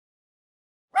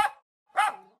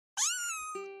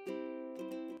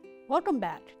Welcome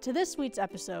back to this week's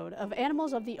episode of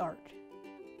Animals of the Ark.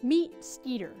 Meet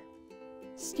Skeeter.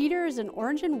 Skeeter is an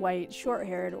orange and white,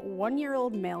 short-haired,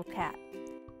 1-year-old male cat.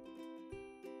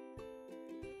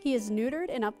 He is neutered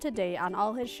and up to date on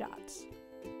all his shots.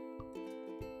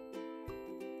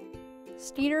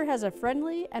 Skeeter has a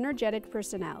friendly, energetic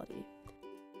personality.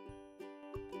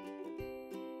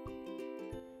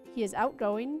 He is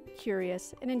outgoing,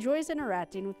 curious, and enjoys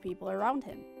interacting with people around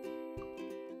him.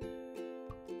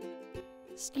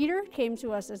 Skeeter came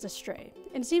to us as a stray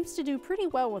and seems to do pretty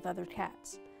well with other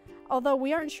cats, although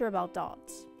we aren't sure about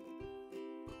dogs.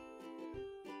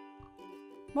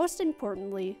 Most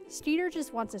importantly, Skeeter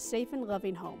just wants a safe and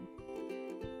loving home.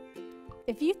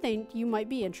 If you think you might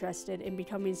be interested in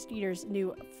becoming Skeeter's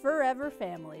new forever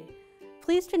family,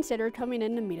 please consider coming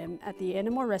in to meet him at the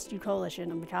Animal Rescue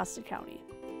Coalition of Mecosta County.